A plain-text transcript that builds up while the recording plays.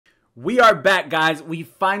We are back, guys. We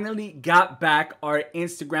finally got back our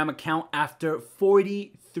Instagram account after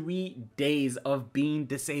 43 days of being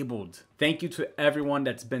disabled. Thank you to everyone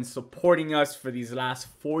that's been supporting us for these last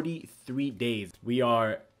 43 days. We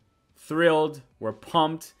are thrilled, we're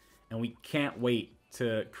pumped, and we can't wait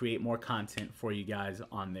to create more content for you guys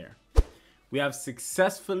on there. We have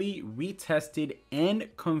successfully retested and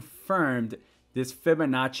confirmed this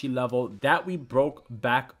Fibonacci level that we broke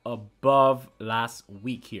back above last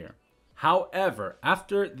week here. However,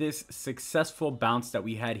 after this successful bounce that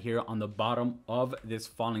we had here on the bottom of this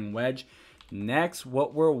falling wedge, next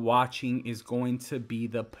what we're watching is going to be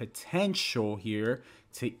the potential here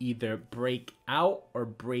to either break out or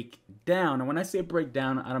break down. And when I say break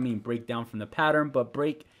down, I don't mean break down from the pattern, but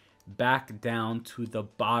break back down to the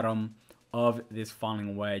bottom of this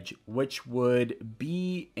falling wedge, which would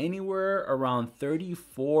be anywhere around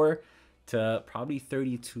 $34,000 to probably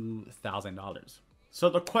 $32,000. So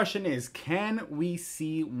the question is, can we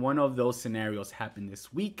see one of those scenarios happen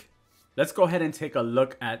this week? Let's go ahead and take a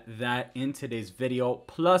look at that in today's video.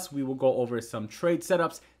 Plus, we will go over some trade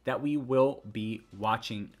setups that we will be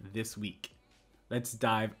watching this week. Let's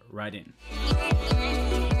dive right in.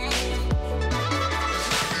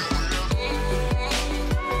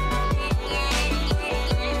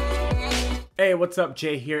 Hey, what's up?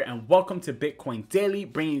 Jay here, and welcome to Bitcoin Daily,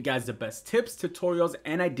 bringing you guys the best tips, tutorials,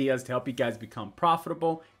 and ideas to help you guys become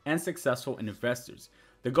profitable and successful investors.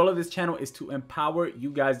 The goal of this channel is to empower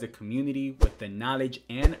you guys, the community, with the knowledge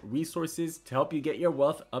and resources to help you get your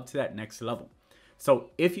wealth up to that next level.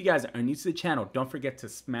 So if you guys are new to the channel, don't forget to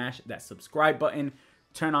smash that subscribe button,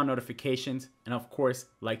 turn on notifications, and of course,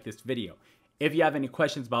 like this video. If you have any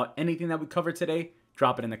questions about anything that we covered today,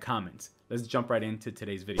 drop it in the comments. Let's jump right into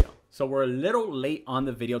today's video. So we're a little late on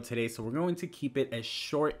the video today, so we're going to keep it as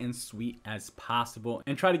short and sweet as possible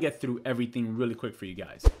and try to get through everything really quick for you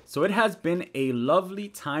guys. So it has been a lovely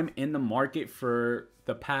time in the market for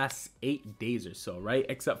the past 8 days or so, right?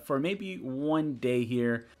 Except for maybe one day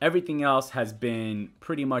here. Everything else has been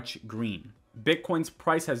pretty much green. Bitcoin's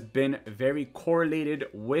price has been very correlated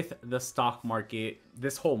with the stock market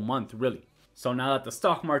this whole month, really. So now that the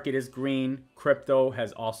stock market is green, crypto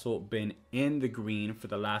has also been in the green for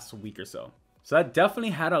the last week or so. So that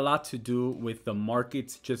definitely had a lot to do with the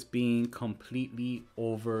markets just being completely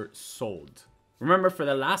oversold. Remember, for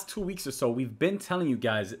the last 2 weeks or so, we've been telling you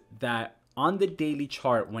guys that on the daily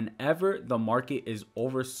chart, whenever the market is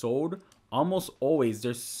oversold, almost always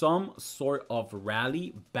there's some sort of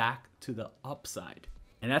rally back to the upside.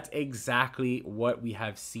 And that's exactly what we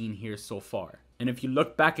have seen here so far. And if you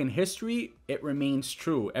look back in history, it remains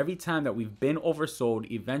true. Every time that we've been oversold,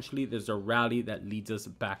 eventually there's a rally that leads us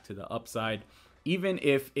back to the upside. Even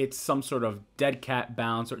if it's some sort of dead cat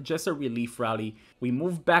bounce or just a relief rally, we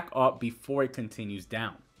move back up before it continues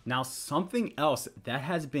down. Now, something else that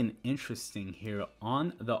has been interesting here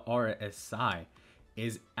on the RSI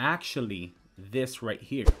is actually this right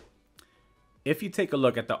here. If you take a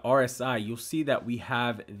look at the RSI, you'll see that we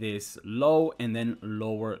have this low and then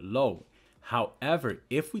lower low. However,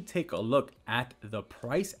 if we take a look at the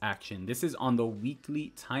price action, this is on the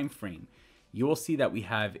weekly time frame, you will see that we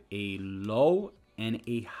have a low and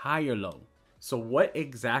a higher low. So what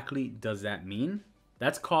exactly does that mean?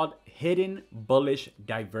 That's called hidden bullish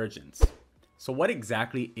divergence. So what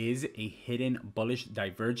exactly is a hidden bullish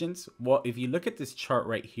divergence? Well, if you look at this chart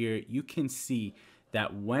right here, you can see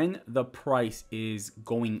that when the price is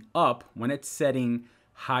going up, when it's setting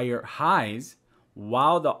higher highs,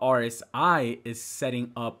 while the RSI is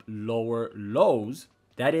setting up lower lows,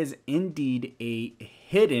 that is indeed a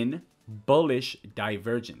hidden bullish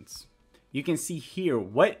divergence. You can see here,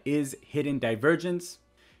 what is hidden divergence?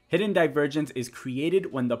 Hidden divergence is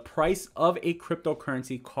created when the price of a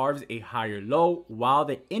cryptocurrency carves a higher low while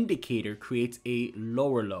the indicator creates a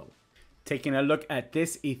lower low. Taking a look at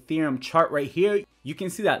this Ethereum chart right here, you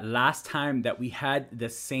can see that last time that we had the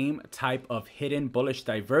same type of hidden bullish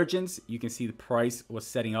divergence, you can see the price was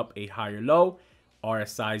setting up a higher low,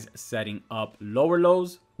 RSI's setting up lower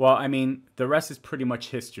lows. Well, I mean, the rest is pretty much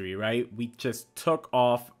history, right? We just took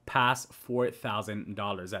off past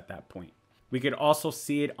 $4,000 at that point. We could also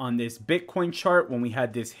see it on this Bitcoin chart when we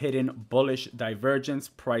had this hidden bullish divergence,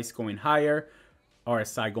 price going higher,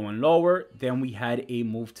 RSI going lower, then we had a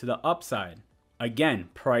move to the upside. Again,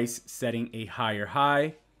 price setting a higher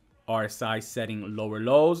high, RSI setting lower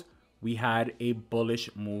lows, we had a bullish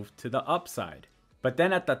move to the upside. But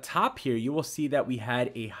then at the top here, you will see that we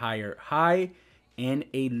had a higher high and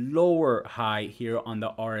a lower high here on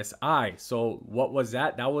the RSI. So what was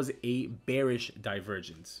that? That was a bearish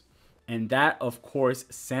divergence. And that, of course,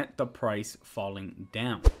 sent the price falling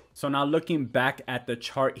down. So now looking back at the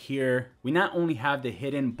chart here, we not only have the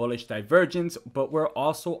hidden bullish divergence, but we're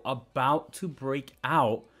also about to break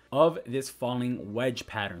out of this falling wedge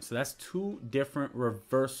pattern. So that's two different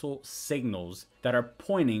reversal signals that are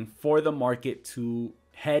pointing for the market to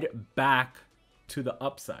head back to the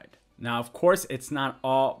upside. Now, of course, it's not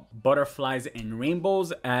all butterflies and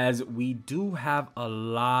rainbows, as we do have a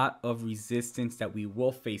lot of resistance that we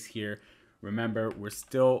will face here. Remember, we're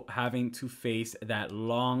still having to face that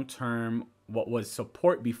long-term, what was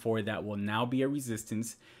support before, that will now be a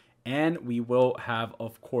resistance. And we will have,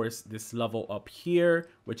 of course, this level up here,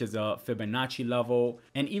 which is a Fibonacci level.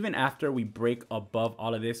 And even after we break above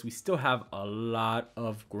all of this, we still have a lot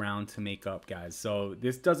of ground to make up, guys. So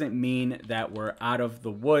this doesn't mean that we're out of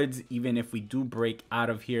the woods. Even if we do break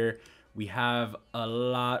out of here, we have a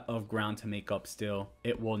lot of ground to make up still.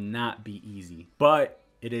 It will not be easy, but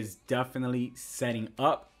it is definitely setting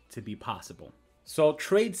up to be possible. So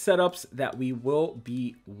trade setups that we will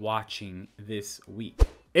be watching this week.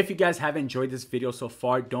 If you guys have enjoyed this video so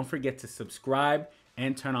far, don't forget to subscribe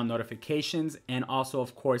and turn on notifications, and also,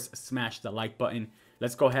 of course, smash the like button.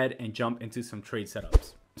 Let's go ahead and jump into some trade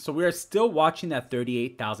setups. So we are still watching that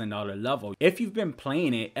 $38,000 level. If you've been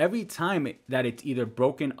playing it, every time that it's either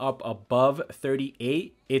broken up above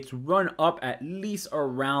 38, it's run up at least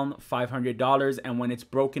around $500. And when it's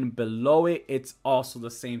broken below it, it's also the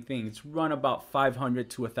same thing. It's run about $500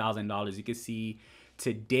 to $1,000. You can see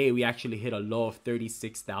today we actually hit a low of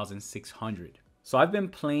 36,600. So I've been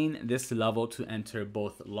playing this level to enter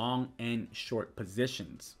both long and short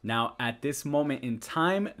positions. Now, at this moment in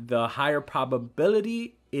time, the higher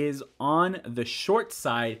probability is on the short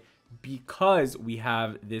side because we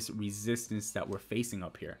have this resistance that we're facing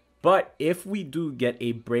up here. But if we do get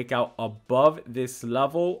a breakout above this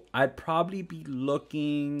level, I'd probably be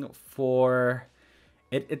looking for...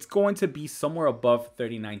 It's going to be somewhere above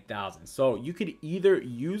 39,000. So you could either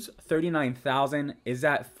use 39,000. Is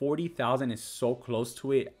that 40,000 is so close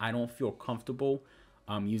to it, I don't feel comfortable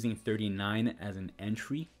using 39 as an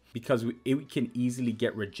entry, because it can easily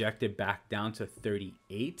get rejected back down to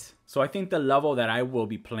 38. So I think the level that I will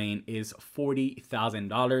be playing is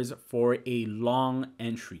 $40,000 for a long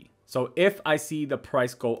entry. So if I see the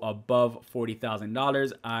price go above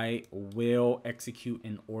 $40,000, I will execute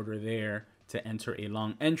an order there to enter a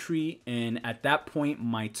long entry. And at that point,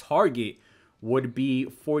 my target would be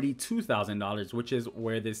 $42,000, which is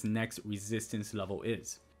where this next resistance level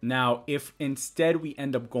is. Now, if instead we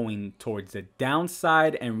end up going towards the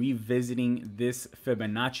downside and revisiting this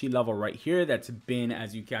Fibonacci level right here, that's been,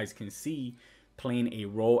 as you guys can see, playing a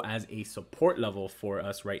role as a support level for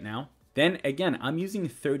us right now, then again, I'm using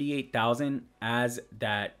 38,000 as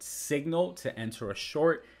that signal to enter a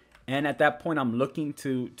short. And at that point, I'm looking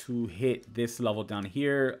to hit this level down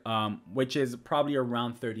here, which is probably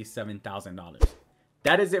around $37,000.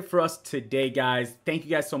 That is it for us today, guys. Thank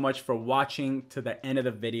you guys so much for watching to the end of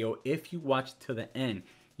the video. If you watched to the end,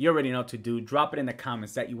 you already know what to do. Drop it in the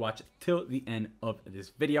comments that you watched till the end of this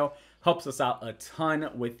video. Helps us out a ton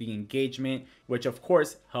with the engagement, which of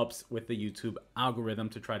course helps with the YouTube algorithm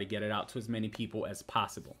to try to get it out to as many people as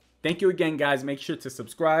possible. Thank you again, guys. Make sure to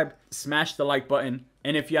subscribe, smash the like button.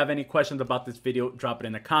 And if you have any questions about this video, drop it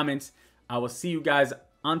in the comments. I will see you guys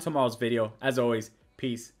on tomorrow's video. As always,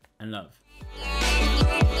 peace and love.